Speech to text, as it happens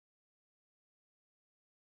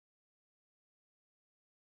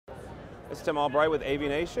It's Tim Albright with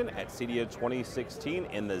AVNation at CEDIA 2016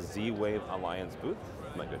 in the ZWave Alliance booth.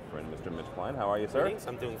 My good friend, Mr. Mitch Klein. How are you, sir? Greetings.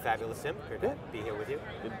 I'm doing fabulous, Tim. Good to be here with you.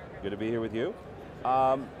 Good to be here with you.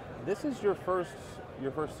 This is your first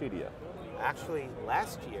CEDIA. Actually,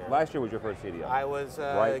 last year. Last year was your first CEDIA. I was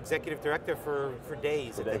executive director for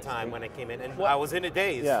days at the time when I came in, and I was in a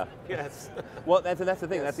daze. Yeah. Yes. Well, that's the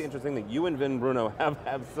thing. Yes. That's the interesting thing. You and Vin Bruno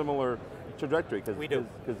have similar trajectory because we do.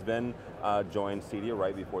 Because Vin joined CEDIA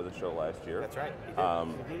right before the show last year. That's right.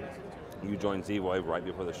 You joined ZWave right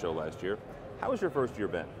before the show last year. How has your first year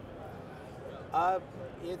been?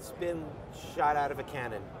 It's been shot out of a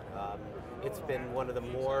cannon. It's been one of the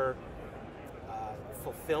more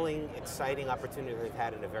fulfilling, exciting opportunities I've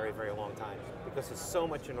had in a very, very long time because there's so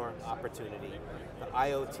much enormous opportunity. The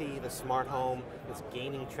IoT, the smart home, is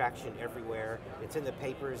gaining traction everywhere. It's in the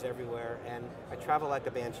papers everywhere, and I travel like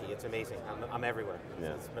a banshee. It's amazing. I'm everywhere. Yeah.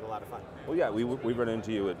 So it's been a lot of fun. Well, yeah, we run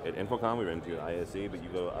into you at Infocom, we run into you at ISE, but you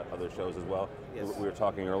go to other shows as well. Yes. We were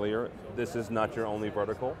talking earlier, this is not your only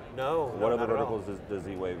vertical. No, What other verticals does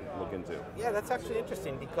ZWave look into? Yeah, that's actually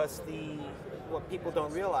interesting because what people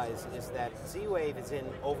don't realize is that ZWave is in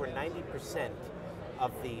over 90%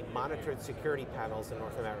 of the monitored security panels in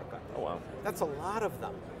North America. Oh, wow. That's a lot of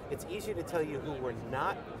them. It's easier to tell you who we're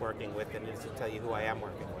not working with than it is to tell you who I am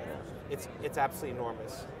working with. It's absolutely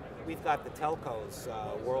enormous. We've got the telcos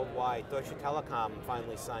worldwide. Deutsche Telekom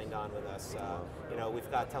finally signed on with us.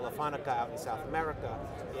 We've got Telefonica out in South America.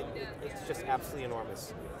 It's just absolutely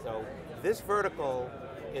enormous. So this vertical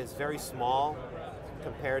is very small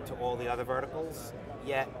compared to all the other verticals,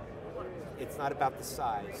 yet it's not about the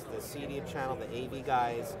size. The CEDIA channel, the AV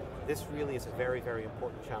guys, this really is a very, very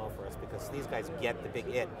important channel for us because these guys get the big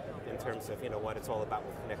hit in terms of what it's all about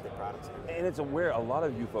with connected products. And it's where a lot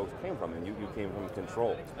of you folks came from, and you came from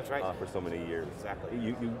Control. That's right. For so many years. Exactly.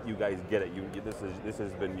 You guys get it. This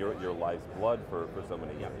has been your life's blood for so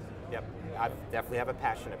many years. Yep. I definitely have a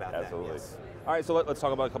passion about that. Absolutely. Yes. All right, so let's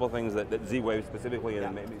talk about a couple of things that ZWave specifically,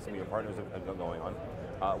 and maybe some of your partners have got going on.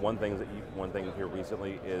 One thing here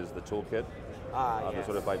recently is the toolkit, the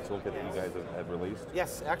certified toolkit that you guys have released.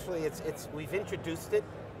 Yes, actually, we've introduced it.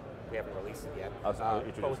 We haven't released it yet,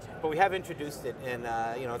 but we have introduced it, and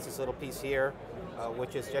it's this little piece here,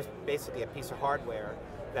 which is just basically a piece of hardware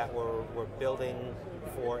that we're building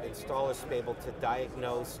for installers to be able to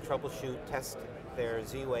diagnose, troubleshoot, test their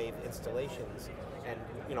ZWave installations. And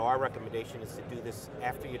our recommendation is to do this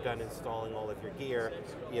after you're done installing all of your gear.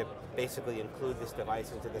 You basically include this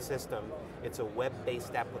device into the system. It's a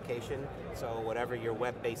web-based application, so whatever your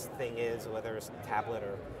web-based thing is, whether it's a tablet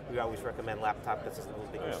or we always recommend laptop because it's a little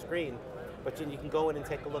bigger screen. But you can go in and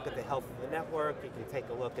take a look at the health of the network. You can take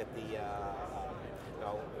a look at the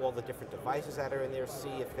all the different devices that are in there, see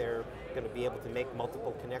if they're going to be able to make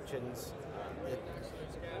multiple connections.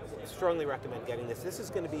 I strongly recommend getting this. This is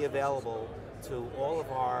going to be available to all of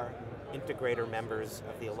our integrator members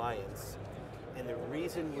of the Alliance. And the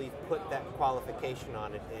reason we've put that qualification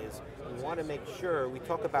on it is we want to make sure, we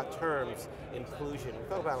talk about terms, inclusion, we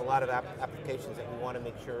talk about a lot of applications that we want to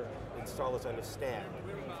make sure installers understand.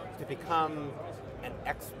 To become an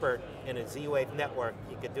expert in a ZWave network,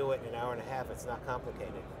 you could do it in an hour and a half, it's not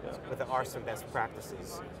complicated. Yeah. But there are some best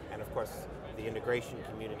practices. And of course, the integration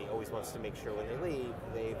community always wants to make sure when they leave,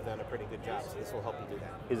 they've done a pretty good job, so this will help you do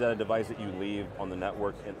that. Is that a device that you leave on the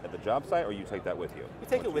network at the job site, or you take that with you? You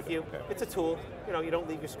take it with you. Okay. It's a tool. You don't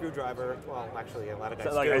leave your screwdriver. Well, actually, a lot of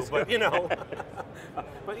guys do,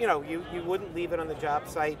 but you wouldn't leave it on the job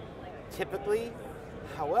site typically.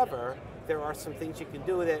 However, there are some things you can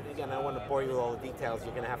do with it. Again, I don't want to bore you with all the details.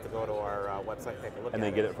 You're going to have to go to our website and take a look at it. And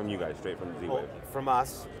they get it from you guys, straight from ZWave? Well, from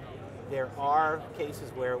us. There are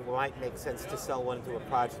cases where it might make sense to sell one to a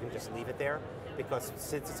project and just leave it there, because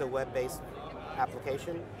since it's a web-based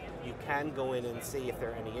application, you can go in and see if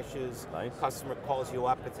there are any issues. Nice. Customer calls you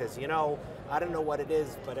up and says, I don't know what it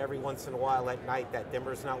is, but every once in a while at night that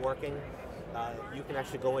dimmer's not working. You can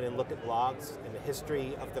actually go in and look at logs and the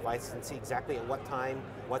history of devices and see exactly at what time,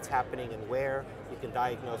 what's happening and where. You can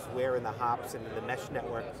diagnose where in the hops and in the mesh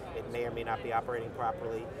network it may or may not be operating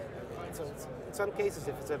properly. So in some cases,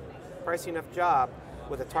 if it's a pricey enough job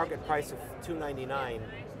with a target price of $299,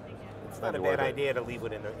 it's not a bad idea to leave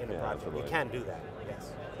it in a project. Absolutely. You can do that,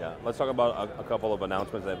 yes. Yeah, let's talk about a couple of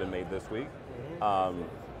announcements that have been made this week.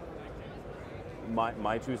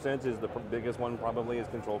 My 2 cents is the biggest one probably is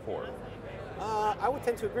Control 4. I would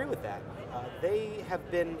tend to agree with that. They have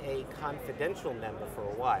been a confidential member for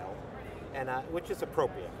a while, and which is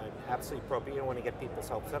appropriate, absolutely appropriate. You don't want to get people's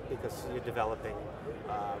hopes up because you're developing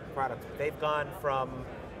products. They've gone from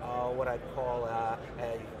what I'd call a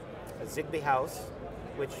ZigBee house,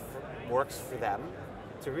 which works for them,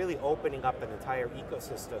 to really opening up an entire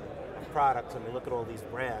ecosystem of products, and we look at all these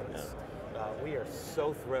brands, we are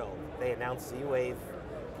so thrilled. They announced ZWave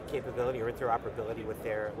capability or interoperability with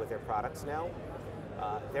their products now.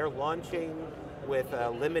 They're launching with a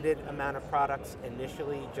limited amount of products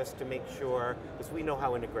initially, just to make sure, because we know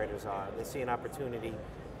how integrators are. They see an opportunity,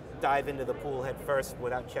 dive into the pool head first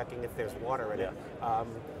without checking if there's water in it.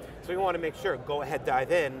 So we want to make sure, go ahead,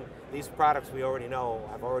 dive in. These products we already know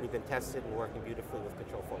have already been tested and working beautifully with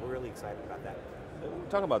Control4. We're really excited about that.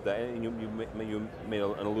 Talk about that, and you made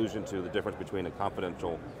an allusion to the difference between a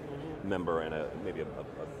confidential member and maybe a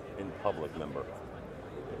in-public member.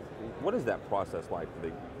 What is that process like? Do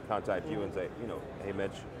they contact you and say, hey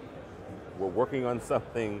Mitch, we're working on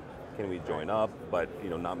something, can we join up, but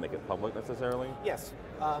not make it public necessarily? Yes.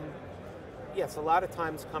 Yes, a lot of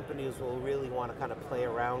times companies will really want to kind of play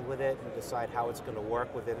around with it and decide how it's going to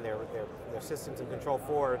work within their systems, and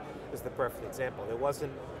Control4 is the perfect example. There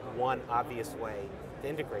wasn't one obvious way to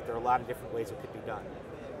integrate. There are a lot of different ways it could be done.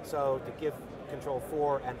 So to give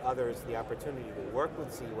Control4 and others the opportunity to work with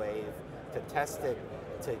ZWave, to test it,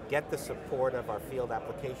 to get the support of our field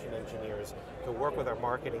application engineers, to work with our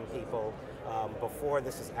marketing people before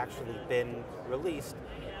this has actually been released,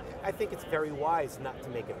 I think it's very wise not to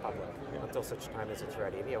make it public until such time as it's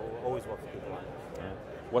ready. And we'll always work with people on it.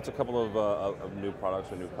 What's a couple of new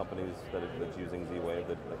products or new companies that's using ZWave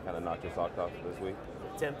that kind of knocked your socks off this week?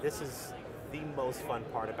 Tim, this is the most fun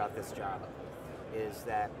part about this job, is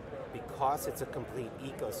that because it's a complete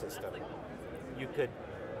ecosystem, you could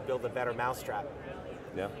build a better mousetrap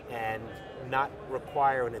and not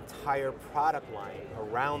require an entire product line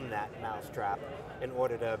around that mousetrap in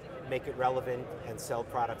order to make it relevant and sell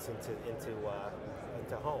products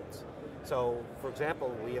into homes. So, for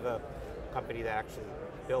example, we have a company that actually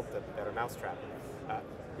built a better mousetrap.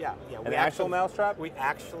 An actual mousetrap? We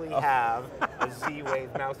actually have a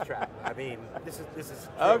ZWave mousetrap. I mean, this is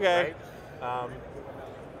true, okay. Right?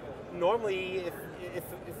 Normally, if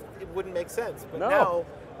it wouldn't make sense, but now,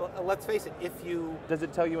 let's face it, if you... Does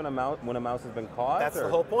it tell you when a mouse has been caught? That's the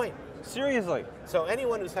whole point. Seriously? So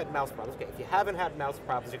anyone who's had mouse problems, if you haven't had mouse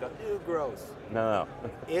problems, you go, ew, gross. No.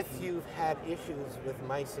 If you've had issues with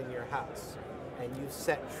mice in your house, and you've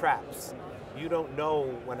set traps, you don't know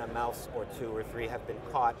when a mouse or 2 or 3 have been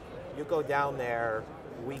caught. You go down there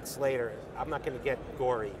weeks later, I'm not going to get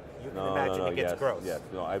gory. You can imagine it gets gross. Yes,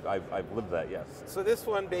 no, I've lived that, yes. So this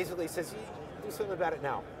one basically says, do something about it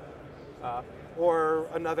now. Or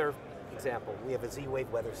another example, we have a ZWave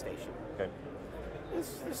weather station. Okay.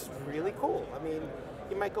 This is really cool. I mean,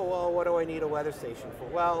 you might go, well, what do I need a weather station for?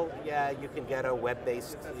 Well, yeah, you can get a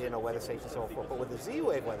web-based weather station and so forth, but with the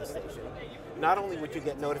ZWave weather station, not only would you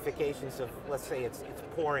get notifications of, let's say it's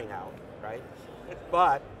pouring out, right?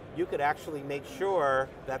 But you could actually make sure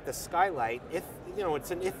that the skylight, if,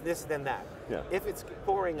 it's an if this, then that. Yeah. If it's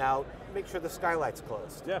pouring out, make sure the skylight's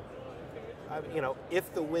closed. Yeah.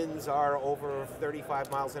 If the winds are over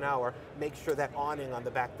 35 miles an hour, make sure that awning on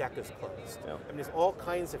the back deck is closed. Yeah. I mean, there's all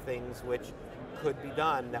kinds of things which could be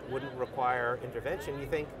done that wouldn't require intervention. You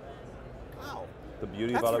think, wow, the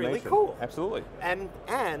beauty that's of automation. Really cool. Absolutely. And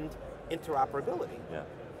interoperability. Yeah.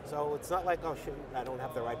 So it's not like, oh shit, I don't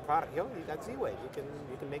have the right product. You got ZWave.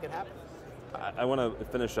 You can make it happen. I want to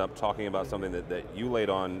finish up talking about something that you laid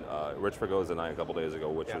on Rich Fregosa and I a couple days ago,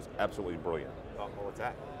 which was absolutely brilliant. Oh, what's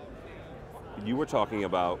that? You were talking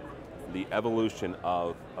about the evolution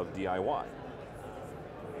of DIY.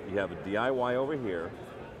 You have a DIY over here,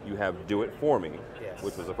 you have do it for me,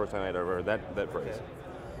 which was the first time I'd ever heard that phrase. Okay.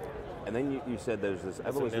 And then you said there's this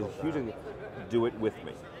evolution, huge, do it with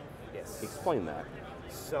me. Yes. Explain that.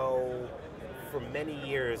 So, for many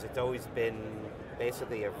years, it's always been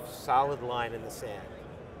basically a solid line in the sand.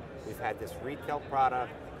 We've had this retail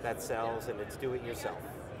product that sells, and it's do it yourself.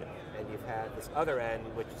 And you've had this other end,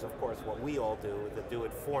 which is of course what we all do, the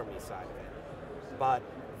do-it-for-me side of it. But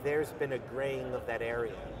there's been a graying of that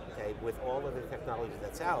area, okay? With all of the technology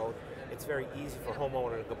that's out, it's very easy for a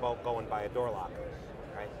homeowner to go and buy a door lock,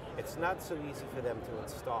 right? It's not so easy for them to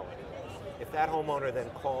install it. If that homeowner then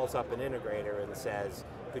calls up an integrator and says,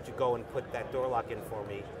 could you go and put that door lock in for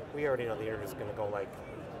me? We already know the integrator's going to go like,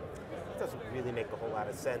 it doesn't really make a whole lot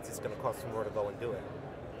of sense. It's going to cost them more to go and do it.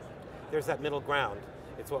 There's that middle ground.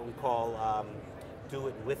 It's what we call do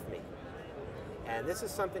it with me. And this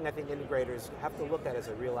is something I think integrators have to look at as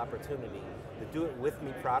a real opportunity. The do it with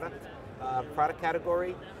me product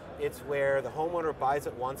category, it's where the homeowner buys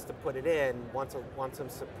it, wants to put it in, wants some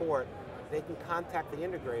support. They can contact the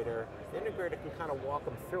integrator. The integrator can kind of walk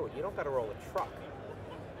them through it. You don't got to roll a truck.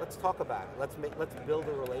 Let's talk about it. Let's build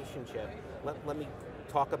a relationship. Let me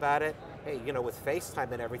talk about it. Hey, with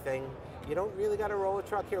FaceTime and everything, You don't really got to roll a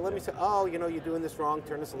truck here. Let me say, oh, you know, you're doing this wrong.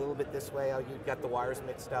 Turn this a little bit this way. Oh, you got the wires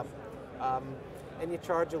mixed up. And you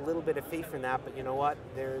charge a little bit of fee for that, but you know what?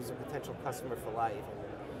 There's a potential customer for life.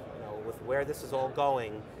 And, you know, with where this is all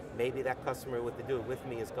going, maybe that customer with the do it with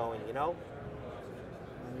me is going, you know,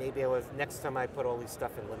 maybe next time I put all these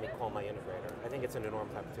stuff in, let me call my integrator. I think it's an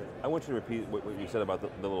enormous opportunity. I want you to repeat what you said about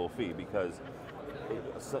the little fee, because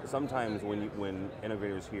sometimes when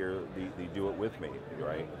integrators hear the do it with me,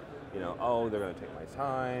 right? You know, oh, they're going to take my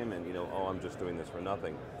time, and you know, oh, I'm just doing this for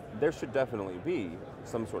nothing. There should definitely be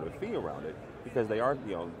some sort of fee around it, because they are,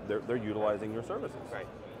 you know, they're utilizing your services. Right,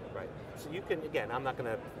 right. So you can, again, I'm not going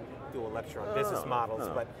to do a lecture on business models,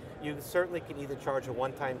 but you certainly can either charge a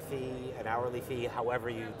one-time fee, an hourly fee, however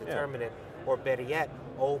you determine it, or better yet,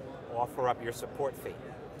 offer up your support fee.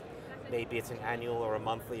 Maybe it's an annual or a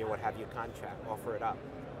monthly or what have you contract. Offer it up.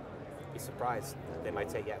 Be surprised. They might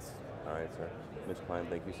say yes. All right, sir. Mitch Klein,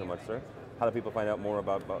 thank you so much, sir. How do people find out more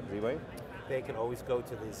about ZWave? They can always go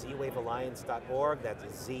to the ZWaveAlliance.org. That's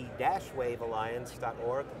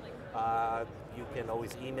z-wavealliance.org. You can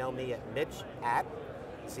always email me at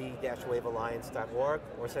mitch@z-wavealliance.org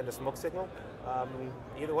or send a smoke signal.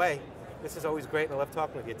 Either way, this is always great, and I love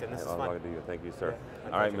talking with you, Tim. This is fun. Thank you, sir.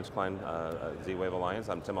 Yeah, all right, Mitch Klein, Z-Wave Alliance.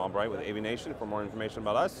 I'm Tim Albright with AVNation. For more information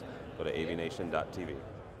about us, go to avnation.tv.